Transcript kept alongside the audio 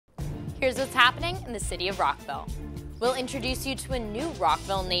Here's what's happening in the city of Rockville. We'll introduce you to a new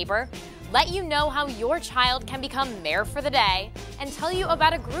Rockville neighbor, let you know how your child can become mayor for the day, and tell you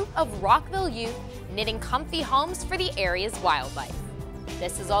about a group of Rockville youth knitting comfy homes for the area's wildlife.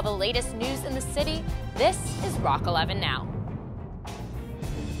 This is all the latest news in the city. This is Rock 11 Now.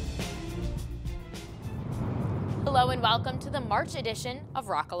 Hello and welcome to the March edition of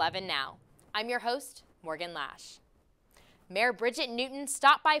Rock 11 Now. I'm your host, Morgan Lash. Mayor Bridget Newton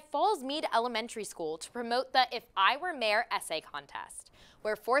stopped by Falls Mead Elementary School to promote the If I Were Mayor essay contest,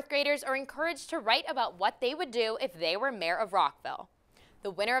 where fourth graders are encouraged to write about what they would do if they were mayor of Rockville.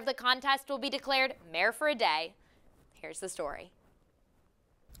 The winner of the contest will be declared mayor for a day. Here's the story.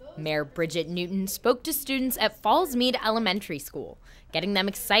 Mayor Bridget Newton spoke to students at Falls Mead Elementary School, getting them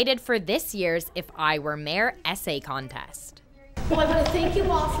excited for this year's If I Were Mayor essay contest. Well, I want to thank you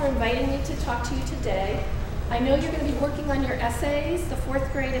all for inviting me to talk to you today. I know you're going to be working on your essays, the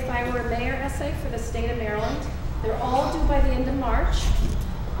fourth grade If I Were a Mayor essay for the state of Maryland. They're all due by the end of March,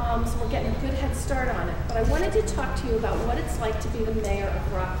 so we're getting a good head start on it. But I wanted to talk to you about what it's like to be the mayor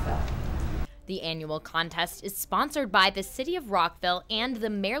of Rockville. The annual contest is sponsored by the City of Rockville and the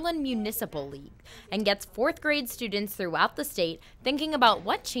Maryland Municipal League and gets fourth grade students throughout the state thinking about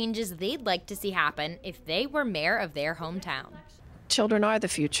what changes they'd like to see happen if they were mayor of their hometown. Children are the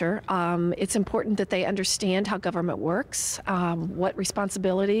future. It's important that they understand how government works, what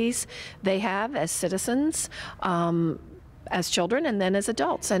responsibilities they have as citizens, as children and then as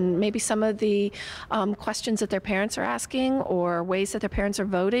adults, and maybe some of the questions that their parents are asking or ways that their parents are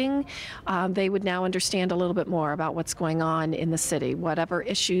voting, they would now understand a little bit more about what's going on in the city, whatever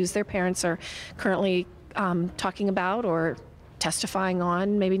issues their parents are currently talking about or testifying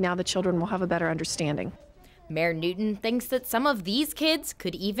on. Maybe now the children will have a better understanding. Mayor Newton thinks that some of these kids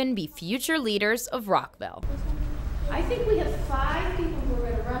could even be future leaders of Rockville. I think we have 5 people who are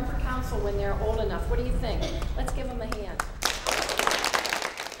going to run for council when they're old enough. What do you think? Let's give them a hand.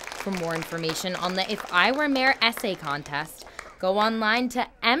 For more information on the If I Were Mayor essay contest, go online to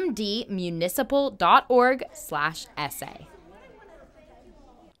mdmunicipal.org/essay.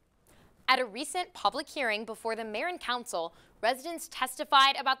 At a recent public hearing before the mayor and council, residents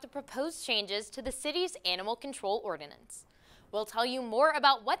testified about the proposed changes to the city's animal control ordinance. We'll tell you more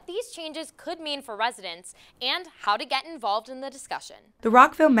about what these changes could mean for residents and how to get involved in the discussion. The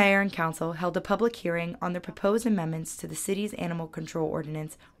Rockville Mayor and Council held a public hearing on the proposed amendments to the city's animal control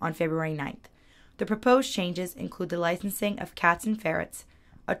ordinance on February 9th. The proposed changes include the licensing of cats and ferrets,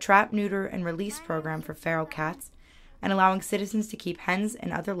 a trap, neuter, and release program for feral cats, and allowing citizens to keep hens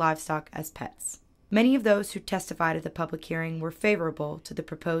and other livestock as pets. Many of those who testified at the public hearing were favorable to the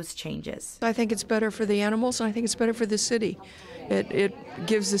proposed changes. I think it's better for the animals, and I think it's better for the city. It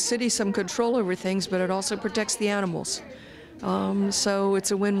gives the city some control over things, but it also protects the animals. So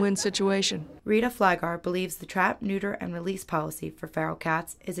it's a win-win situation. Rita Flagar believes the trap, neuter, and release policy for feral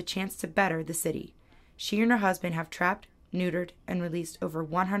cats is a chance to better the city. She and her husband have trapped, neutered, and released over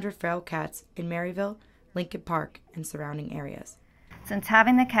 100 feral cats in Maryville, Lincoln Park, and surrounding areas. Since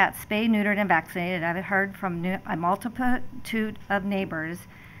having the cats spayed, neutered, and vaccinated, I've heard from a multitude of neighbors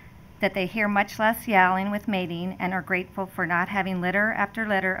that they hear much less yowling with mating and are grateful for not having litter after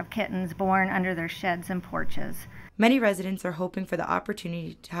litter of kittens born under their sheds and porches. Many residents are hoping for the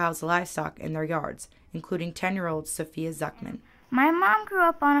opportunity to house livestock in their yards, including 10-year-old Sophia Zuckman. My mom grew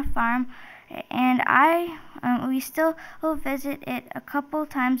up on a farm, and we still visit it a couple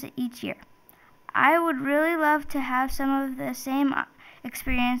times each year. I would really love to have some of the same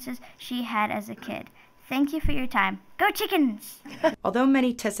experiences she had as a kid. Thank you for your time. Go Chickens! Although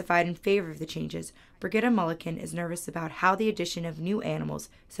many testified in favor of the changes, Brigitta Mulliken is nervous about how the addition of new animals,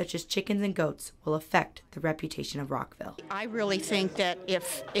 such as chickens and goats, will affect the reputation of Rockville. I really think that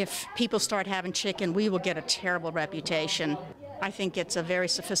if people start having chicken, we will get a terrible reputation. I think it's a very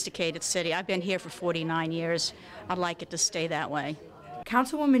sophisticated city. I've been here for 49 years. I'd like it to stay that way.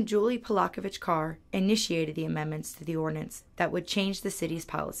 Councilwoman Julie Polakovich-Carr initiated the amendments to the ordinance that would change the city's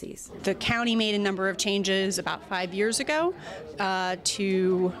policies. The county made a number of changes about 5 years ago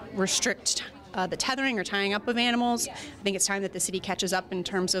to restrict the tethering or tying up of animals. I think it's time that the city catches up in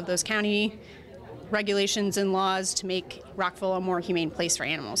terms of those county regulations and laws to make Rockville a more humane place for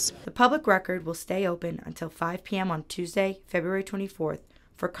animals. The public record will stay open until 5 p.m. on Tuesday, February 24th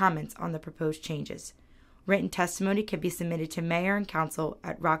for comments on the proposed changes. Written testimony can be submitted to mayor and council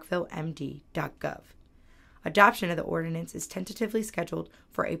at rockvillemd.gov. Adoption of the ordinance is tentatively scheduled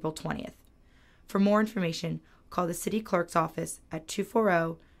for April 20th. For more information, call the city clerk's office at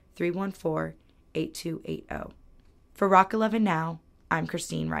 240-314-8280. For Rock 11 Now, I'm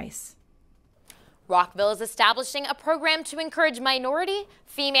Christine Rice. Rockville is establishing a program to encourage minority,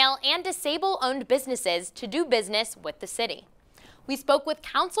 female, and disabled-owned businesses to do business with the city. We spoke with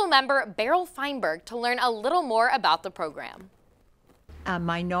Council Member Beryl Feinberg to learn a little more about the program. A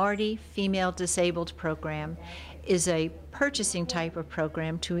minority female disabled program is a purchasing type of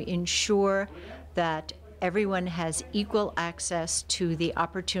program to ensure that everyone has equal access to the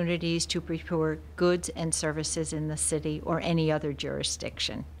opportunities to procure goods and services in the city or any other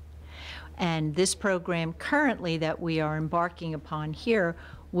jurisdiction. And this program currently that we are embarking upon here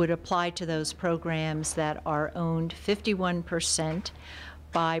would apply to those programs that are owned 51%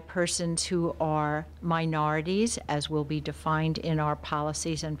 by persons who are minorities, as will be defined in our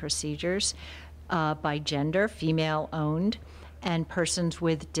policies and procedures, by gender, female-owned, and persons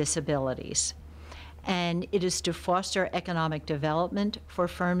with disabilities. And it is to foster economic development for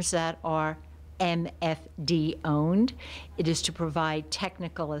firms that are MFD-owned. It is to provide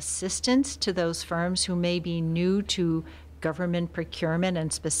technical assistance to those firms who may be new to government procurement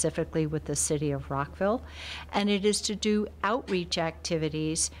and specifically with the city of Rockville. And it is to do outreach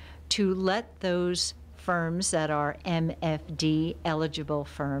activities to let those firms that are MFD eligible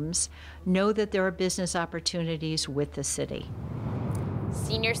firms know that there are business opportunities with the city.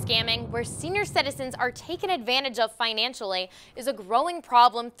 Senior scamming, where senior citizens are taken advantage of financially, is a growing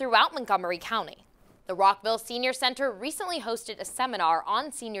problem throughout Montgomery County. The Rockville Senior Center recently hosted a seminar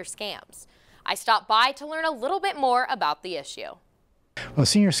on senior scams. I stopped by to learn a little bit more about the issue. Well,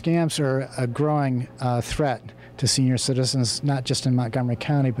 senior scams are a growing threat to senior citizens, not just in Montgomery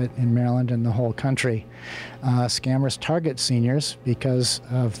County, but in Maryland and the whole country. Scammers target seniors because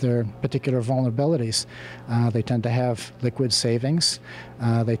of their particular vulnerabilities. They tend to have liquid savings.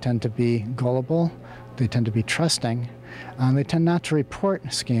 They tend to be gullible. They tend to be trusting. They tend not to report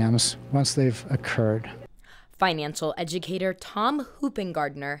scams once they've occurred. Financial educator Tom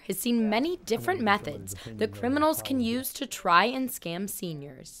Hoopengardner has seen many different methods that criminals can use to try and scam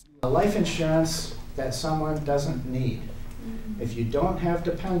seniors. A life insurance that someone doesn't need. If you don't have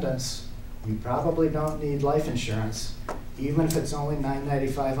dependents, you probably don't need life insurance, even if it's only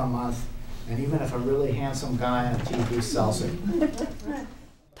 $9.95 a month, and even if a really handsome guy on TV sells it.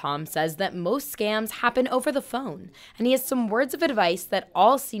 Tom says that most scams happen over the phone, and he has some words of advice that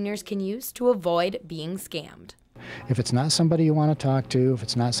all seniors can use to avoid being scammed. If it's not somebody you want to talk to, if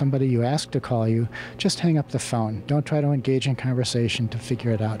it's not somebody you ask to call you, just hang up the phone. Don't try to engage in conversation to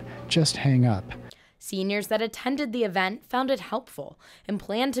figure it out. Just hang up. Seniors that attended the event found it helpful and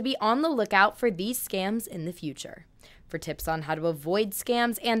plan to be on the lookout for these scams in the future. For tips on how to avoid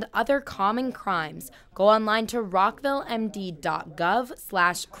scams and other common crimes, go online to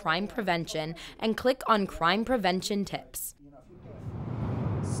rockvillemd.gov/crime prevention and click on Crime Prevention Tips.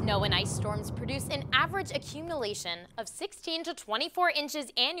 Snow and ice storms produce an average accumulation of 16 to 24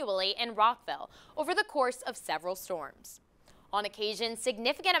 inches annually in Rockville over the course of several storms. On occasion,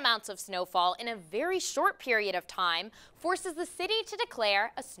 significant amounts of snowfall in a very short period of time forces the city to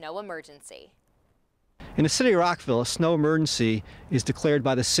declare a snow emergency. In the city of Rockville, a snow emergency is declared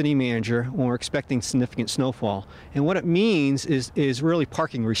by the city manager when we're expecting significant snowfall. And what it means is really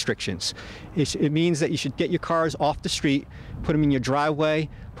parking restrictions. It means that you should get your cars off the street, put them in your driveway,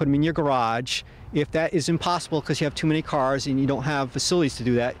 put them in your garage. If that is impossible because you have too many cars and you don't have facilities to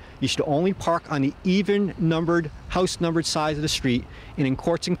do that, you should only park on the even-numbered, house-numbered side of the street. And in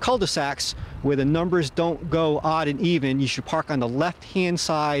courts and cul-de-sacs, where the numbers don't go odd and even, you should park on the left-hand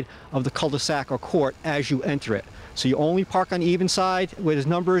side of the cul-de-sac or court as you enter it. So you only park on the even side where there's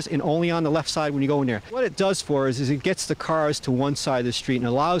numbers and only on the left side when you go in there. What it does for us is it gets the cars to one side of the street and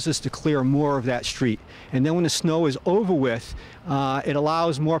allows us to clear more of that street. And then when the snow is over with, it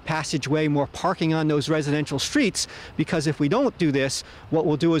allows more passageway, more parking on those residential streets, because if we don't do this, what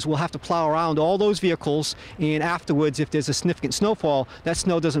we'll do is we'll have to plow around all those vehicles, and afterwards, if there's a significant snowfall, that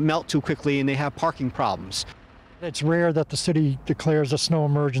snow doesn't melt too quickly and they have parking problems. It's rare that the city declares a snow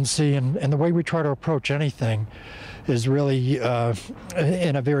emergency, and the way we try to approach anything is really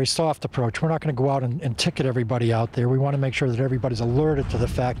in a very soft approach. We're not going to go out and ticket everybody out there. We want to make sure that everybody's alerted to the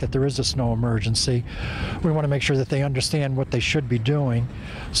fact that there is a snow emergency. We want to make sure that they understand what they should be doing.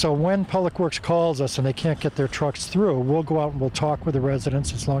 So when Public Works calls us and they can't get their trucks through, we'll go out and we'll talk with the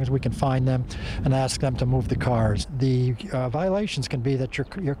residents as long as we can find them and ask them to move the cars. The violations can be that your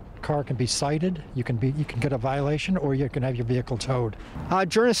car can be cited. You can get a violation violation, or you can have your vehicle towed.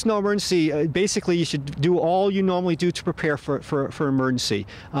 During a snow emergency, basically you should do all you normally do to prepare for emergency.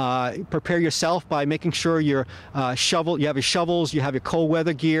 Prepare yourself by making sure you have your shovels, you have your cold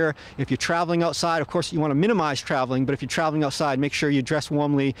weather gear. If you're traveling outside, of course you want to minimize traveling, but if you're traveling outside, make sure you dress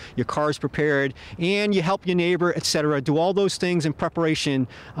warmly, your car is prepared, and you help your neighbor, etc. Do all those things in preparation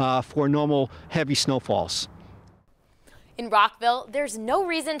for normal heavy snowfalls. In Rockville, there's no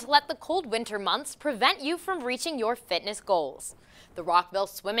reason to let the cold winter months prevent you from reaching your fitness goals. The Rockville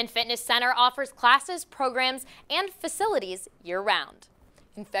Swim and Fitness Center offers classes, programs, and facilities year-round.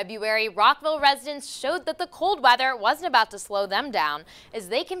 In February, Rockville residents showed that the cold weather wasn't about to slow them down as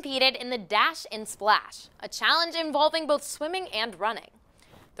they competed in the Dash and Splash, a challenge involving both swimming and running.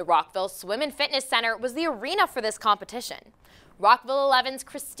 The Rockville Swim and Fitness Center was the arena for this competition. Rockville 11's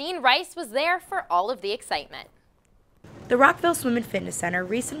Christine Rice was there for all of the excitement. The Rockville Swim and Fitness Center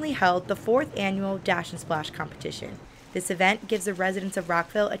recently held the 4th annual Dash and Splash competition. This event gives the residents of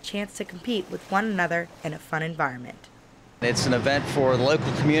Rockville a chance to compete with one another in a fun environment. It's an event for the local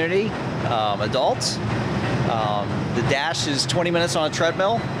community, adults. The dash is 20 minutes on a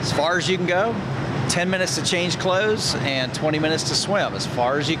treadmill, as far as you can go. 10 minutes to change clothes and 20 minutes to swim, as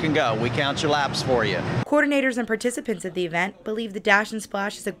far as you can go. We count your laps for you. Coordinators and participants of the event believe the Dash and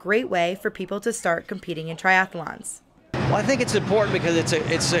Splash is a great way for people to start competing in triathlons. Well, I think it's important because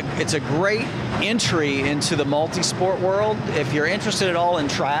it's a great entry into the multi-sport world. If you're interested at all in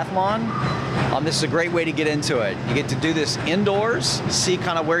triathlon, this is a great way to get into it. You get to do this indoors, see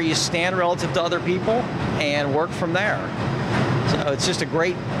kind of where you stand relative to other people, and work from there. So it's just a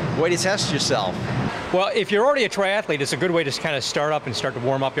great way to test yourself. Well, if you're already a triathlete, it's a good way to kind of start up and start to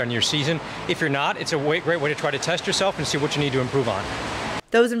warm up on your season. If you're not, it's a great way to try to test yourself and see what you need to improve on.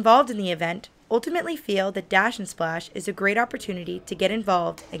 Those involved in the event ultimately feel that Dash and Splash is a great opportunity to get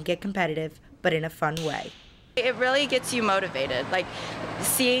involved and get competitive, but in a fun way. It really gets you motivated, like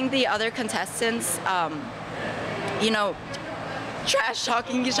seeing the other contestants, trash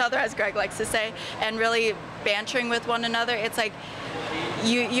talking each other, as Greg likes to say, and really bantering with one another. It's like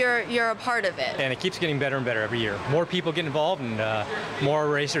you're a part of it. And it keeps getting better and better every year. More people get involved and more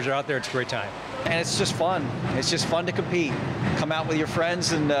racers are out there. It's a great time. And it's just fun. It's just fun to compete. Come out with your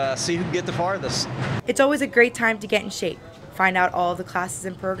friends and see who can get the farthest. It's always a great time to get in shape. Find out all of the classes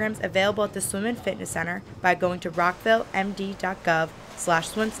and programs available at the Swim and Fitness Center by going to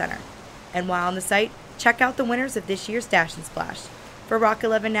rockvillemd.gov/swimcenter. And while on the site, check out the winners of this year's Dash and Splash. For Rock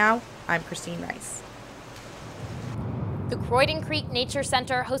 11 Now, I'm Christine Rice. The Croydon Creek Nature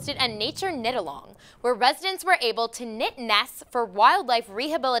Center hosted a nature knit-along, where residents were able to knit nests for wildlife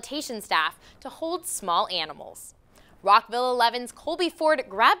rehabilitation staff to hold small animals. Rockville 11's Colby Ford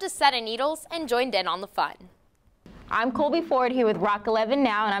grabbed a set of needles and joined in on the fun. I'm Colby Ford here with Rock 11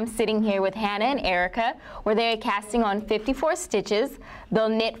 Now, and I'm sitting here with Hannah and Erica, where they're casting on 54 stitches. They'll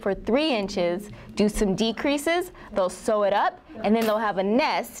knit for 3 inches, do some decreases, they'll sew it up, and then they'll have a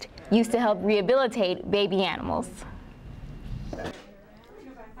nest used to help rehabilitate baby animals.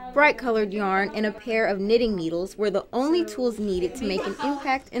 Bright colored yarn and a pair of knitting needles were the only tools needed to make an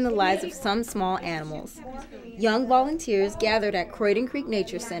impact in the lives of some small animals. Young volunteers gathered at Croydon Creek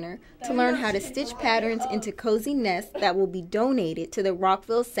Nature Center to learn how to stitch patterns into cozy nests that will be donated to the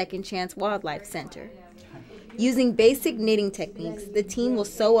Rockville Second Chance Wildlife Center. Using basic knitting techniques, the team will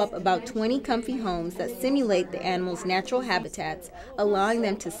sew up about 20 comfy homes that simulate the animals' natural habitats, allowing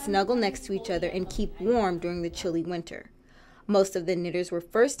them to snuggle next to each other and keep warm during the chilly winter. Most of the knitters were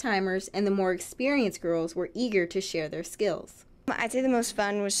first-timers, and the more experienced girls were eager to share their skills. I'd say the most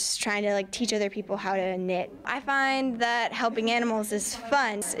fun was just trying to teach other people how to knit. I find that helping animals is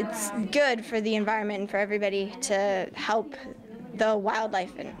fun. It's good for the environment and for everybody to help the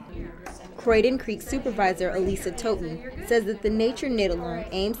wildlife. Croydon Creek Supervisor Elisa Toten says that the Nature Knit-Along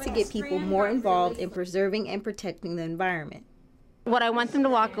aims to get people more involved in preserving and protecting the environment. What I want them to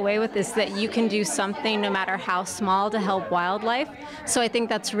walk away with is that you can do something, no matter how small, to help wildlife. So I think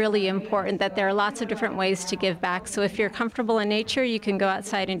that's really important, that there are lots of different ways to give back. So if you're comfortable in nature, you can go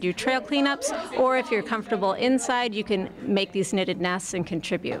outside and do trail cleanups, or if you're comfortable inside, you can make these knitted nests and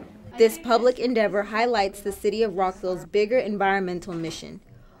contribute. This public endeavor highlights the City of Rockville's bigger environmental mission,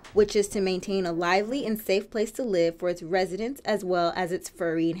 which is to maintain a lively and safe place to live for its residents as well as its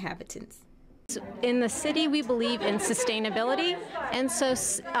furry inhabitants. In the city, we believe in sustainability, and so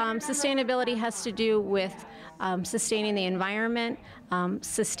sustainability has to do with sustaining the environment,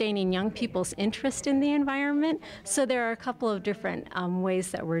 sustaining young people's interest in the environment. So there are a couple of different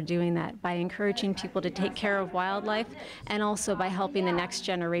ways that we're doing that, by encouraging people to take care of wildlife and also by helping the next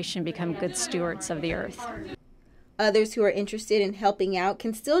generation become good stewards of the earth. Others who are interested in helping out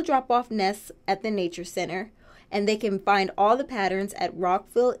can still drop off nests at the Nature Center, and they can find all the patterns at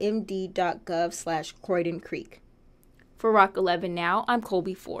rockvillemd.gov/Croydon Creek. For Rock 11 Now, I'm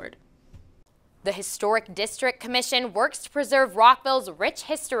Colby Ford. The Historic District Commission works to preserve Rockville's rich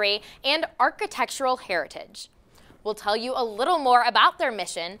history and architectural heritage. We'll tell you a little more about their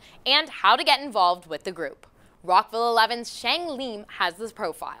mission and how to get involved with the group. Rockville 11's Shang Lim has this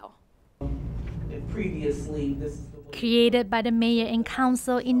profile. Previously, created by the mayor and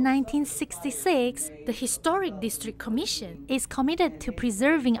council in 1966, the Historic District Commission is committed to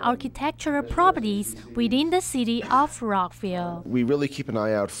preserving architectural properties within the city of Rockville. We really keep an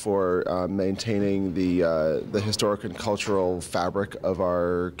eye out for maintaining the historic and cultural fabric of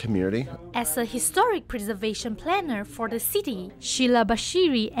our community. As a historic preservation planner for the city, Sheila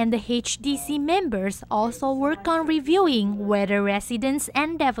Bashiri and the HDC members also work on reviewing whether residents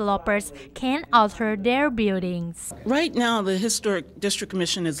and developers can alter their buildings. Right now, the Historic District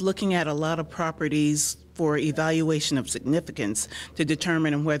Commission is looking at a lot of properties for evaluation of significance to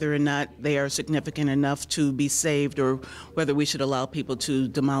determine whether or not they are significant enough to be saved or whether we should allow people to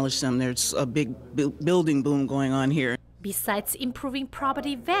demolish them. There's a big building boom going on here. Besides improving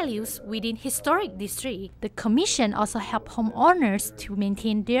property values within historic districts, the commission also helps homeowners to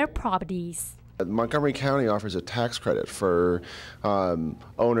maintain their properties. Montgomery County offers a tax credit for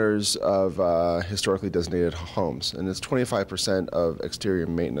owners of historically designated homes, and it's 25% of exterior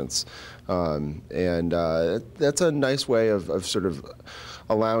maintenance. That's a nice way of sort of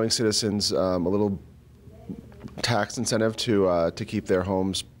allowing citizens a little tax incentive to keep their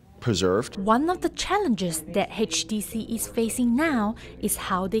homes preserved. One of the challenges that HDC is facing now is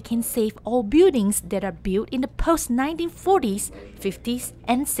how they can save old buildings that are built in the post-1940s, 50s,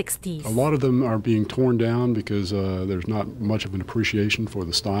 and 60s. A lot of them are being torn down because there's not much of an appreciation for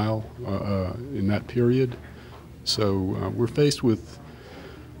the style in that period. So we're faced with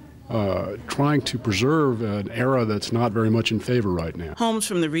trying to preserve an era that's not very much in favor right now. Homes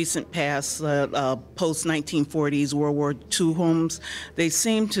from the recent past, post-1940s, World War II homes, they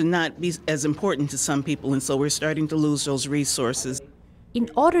seem to not be as important to some people, and so we're starting to lose those resources. In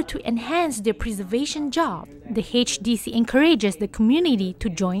order to enhance their preservation job, the HDC encourages the community to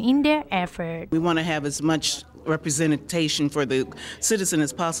join in their effort. We want to have as much representation for the citizen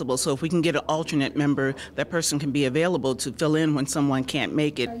as possible, so if we can get an alternate member, that person can be available to fill in when someone can't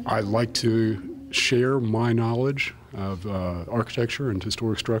make it. I'd like to share my knowledge of architecture and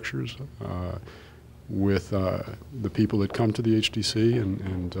historic structures with the people that come to the HDC,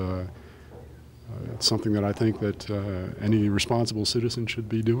 and it's something that I think that any responsible citizen should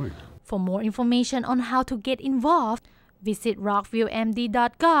be doing. For more information on how to get involved, visit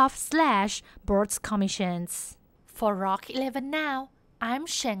rockvillemd.gov/boards commissions. For Rock 11 Now, I'm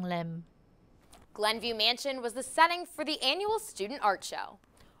Shang Lim. Glenview Mansion was the setting for the annual Student Art Show.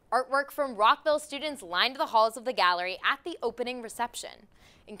 Artwork from Rockville students lined the halls of the gallery at the opening reception.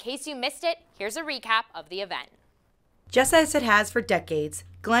 In case you missed it, here's a recap of the event. Just as it has for decades,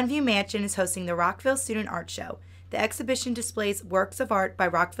 Glenview Mansion is hosting the Rockville Student Art Show. The exhibition displays works of art by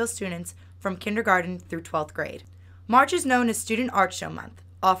Rockville students from kindergarten through 12th grade. March is known as Student Art Show Month,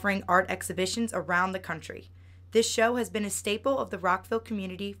 offering art exhibitions around the country. This show has been a staple of the Rockville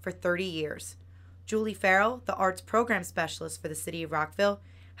community for 30 years. Julie Farrell, the arts program specialist for the city of Rockville,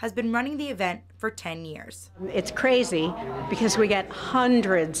 has been running the event for 10 years. It's crazy because we get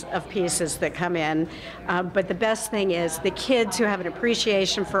hundreds of pieces that come in, but the best thing is the kids who have an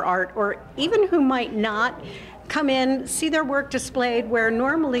appreciation for art, or even who might not, come in, see their work displayed where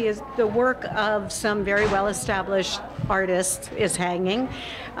normally is the work of some very well-established artist is hanging.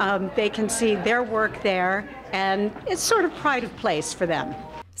 They can see their work there, and it's sort of pride of place for them.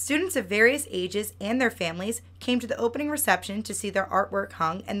 Students of various ages and their families came to the opening reception to see their artwork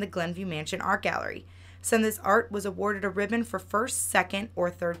hung in the Glenview Mansion Art Gallery. Some of this art was awarded a ribbon for first, second, or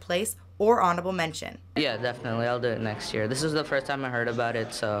third place, or honorable mention. Yeah, definitely. I'll do it next year. This is the first time I heard about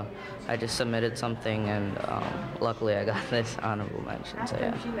it, so I just submitted something, and luckily I got this honorable mention, so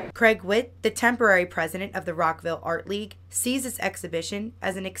yeah. Craig Witt, the temporary president of the Rockville Art League, sees this exhibition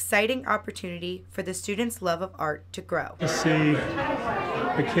as an exciting opportunity for the students' love of art to grow. To see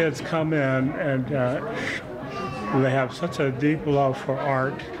the kids come in and they have such a deep love for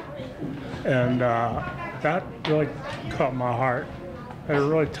art, and that really caught my heart. It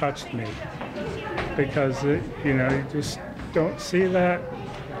really touched me because you just don't see that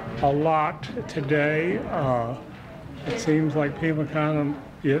a lot today. It seems like people kind of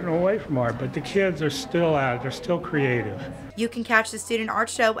getting away from art, but the kids are still at it. They're still creative. You can catch the Student Art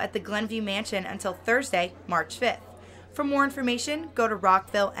Show at the Glenview Mansion until Thursday, March 5th. For more information, go to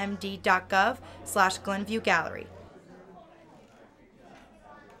rockvillemd.gov/Glenview Gallery.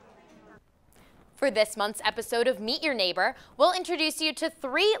 For this month's episode of Meet Your Neighbor, we'll introduce you to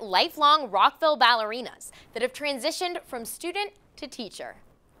 3 lifelong Rockville ballerinas that have transitioned from student to teacher.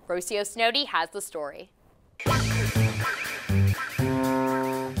 Rocio Snowdy has the story.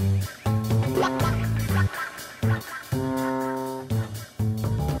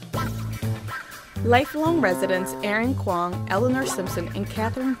 Lifelong residents Aaron Kwong, Eleanor Simpson, and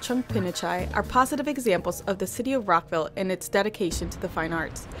Catherine Chung Pinichai are positive examples of the city of Rockville and its dedication to the fine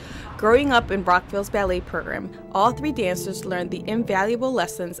arts. Growing up in Rockville's ballet program, all 3 dancers learned the invaluable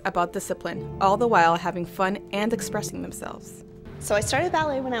lessons about discipline, all the while having fun and expressing themselves. So I started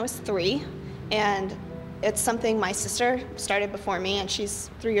ballet when I was 3, and it's something my sister started before me, and she's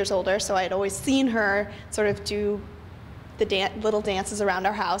 3 years older, so I had always seen her sort of do the little dances around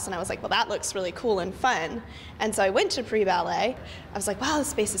our house, and I was like, well, that looks really cool and fun. And so I went to pre-ballet. I was like, wow, this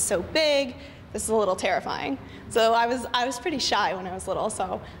space is so big. This is a little terrifying. So I was pretty shy when I was little,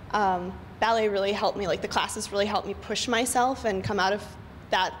 so ballet really helped me, like the classes really helped me push myself and come out of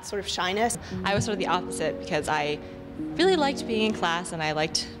that sort of shyness. I was sort of the opposite because I really liked being in class, and I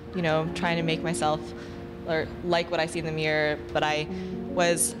liked, trying to make myself or like what I see in the mirror, but I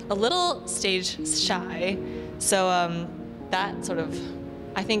was a little stage shy. So that sort of,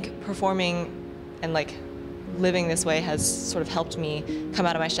 I think performing and like living this way has sort of helped me come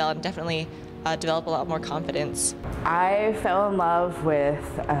out of my shell and definitely develop a lot more confidence. I fell in love with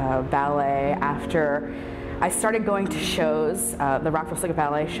ballet after I started going to shows, the Rockville Slick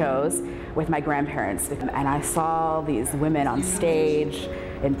Ballet shows with my grandparents, and I saw these women on stage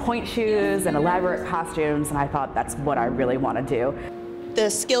in pointe shoes and elaborate costumes, and I thought that's what I really want to do. The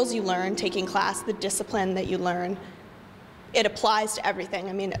skills you learn taking class, the discipline that you learn, it applies to everything.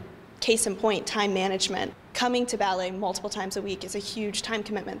 I mean, case in point, time management. Coming to ballet multiple times a week is a huge time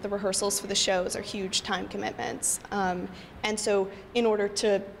commitment. The rehearsals for the shows are huge time commitments. And so in order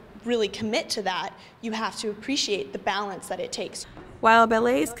to really commit to that, you have to appreciate the balance that it takes. While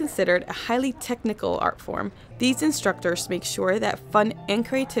ballet is considered a highly technical art form, these instructors make sure that fun and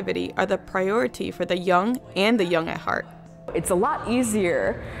creativity are the priority for the young and the young at heart. It's a lot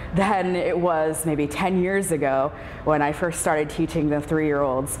easier than it was maybe 10 years ago when I first started teaching the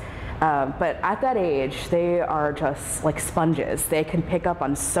 3-year-olds. But at that age, they are just like sponges. They can pick up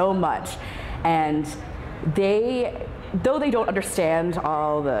on so much. And though they don't understand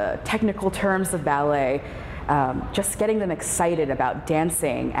all the technical terms of ballet, just getting them excited about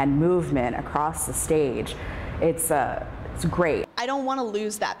dancing and movement across the stage, it's great. I don't want to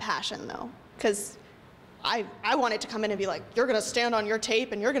lose that passion though, because I wanted to come in and be like, you're going to stand on your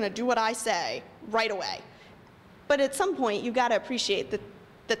tape and you're going to do what I say right away. But at some point, you've got to appreciate that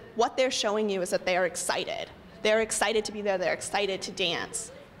what they're showing you is that they are excited. They're excited to be there. They're excited to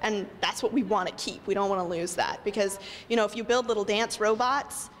dance. And that's what we want to keep. We don't want to lose that. Because, if you build little dance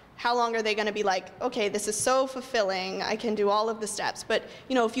robots, how long are they going to be like, okay, this is so fulfilling. I can do all of the steps. But,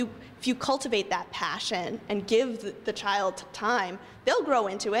 if you cultivate that passion and give the child time, they'll grow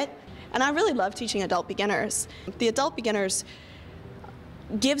into it. And I really love teaching adult beginners. The adult beginners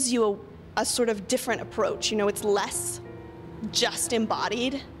gives you a sort of different approach. It's less just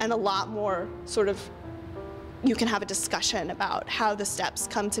embodied and a lot more sort of, you can have a discussion about how the steps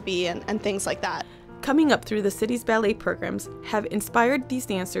come to be and things like that. Coming up through the city's ballet programs have inspired these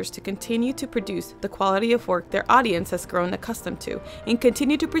dancers to continue to produce the quality of work their audience has grown accustomed to and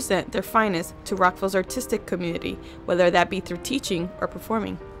continue to present their finest to Rockville's artistic community, whether that be through teaching or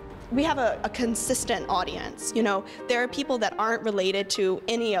performing. We have a consistent audience. There are people that aren't related to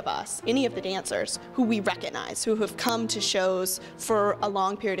any of us, any of the dancers, who we recognize, who have come to shows for a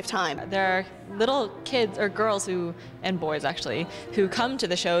long period of time. There are little kids, or girls and boys actually, who come to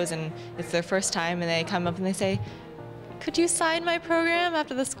the shows and it's their first time, and they come up and they say, could you sign my program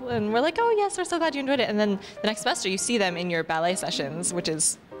after the school? And we're like, oh yes, we're so glad you enjoyed it. And then the next semester you see them in your ballet sessions, which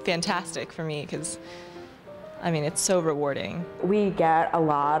is fantastic for me because it's so rewarding. We get a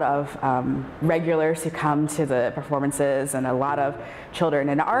lot of regulars who come to the performances and a lot of children.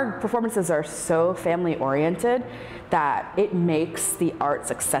 And our performances are so family-oriented that it makes the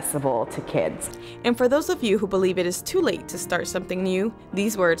arts accessible to kids. And for those of you who believe it is too late to start something new,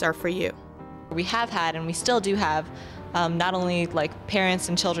 these words are for you. We have had, and we still do have, not only parents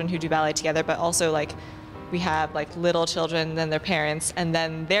and children who do ballet together, but also we have little children, then their parents, and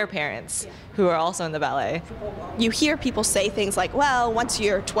then their parents who are also in the ballet. You hear people say things like, well, once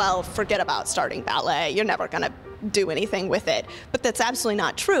you're 12, forget about starting ballet. You're never going to do anything with it. But that's absolutely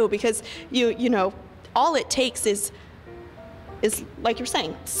not true because, all it takes is like you're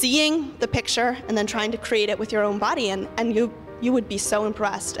saying, seeing the picture and then trying to create it with your own body. And you would be so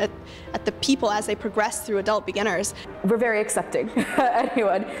impressed at at the people as they progress through adult beginners. We're very accepting.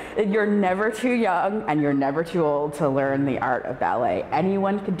 Anyone, you're never too young and you're never too old to learn the art of ballet.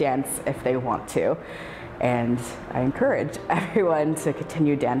 Anyone can dance if they want to. And I encourage everyone to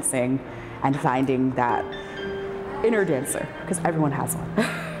continue dancing and finding that inner dancer, because everyone has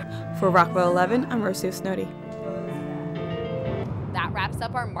one. For Rockville 11, I'm Rocio Snody. That wraps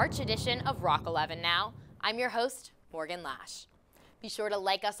up our March edition of Rock 11 Now. I'm your host, Morgan Lash. Be sure to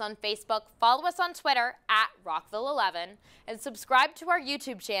like us on Facebook, follow us on Twitter at Rockville11, and subscribe to our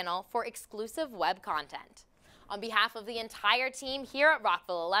YouTube channel for exclusive web content. On behalf of the entire team here at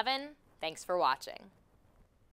Rockville 11, thanks for watching.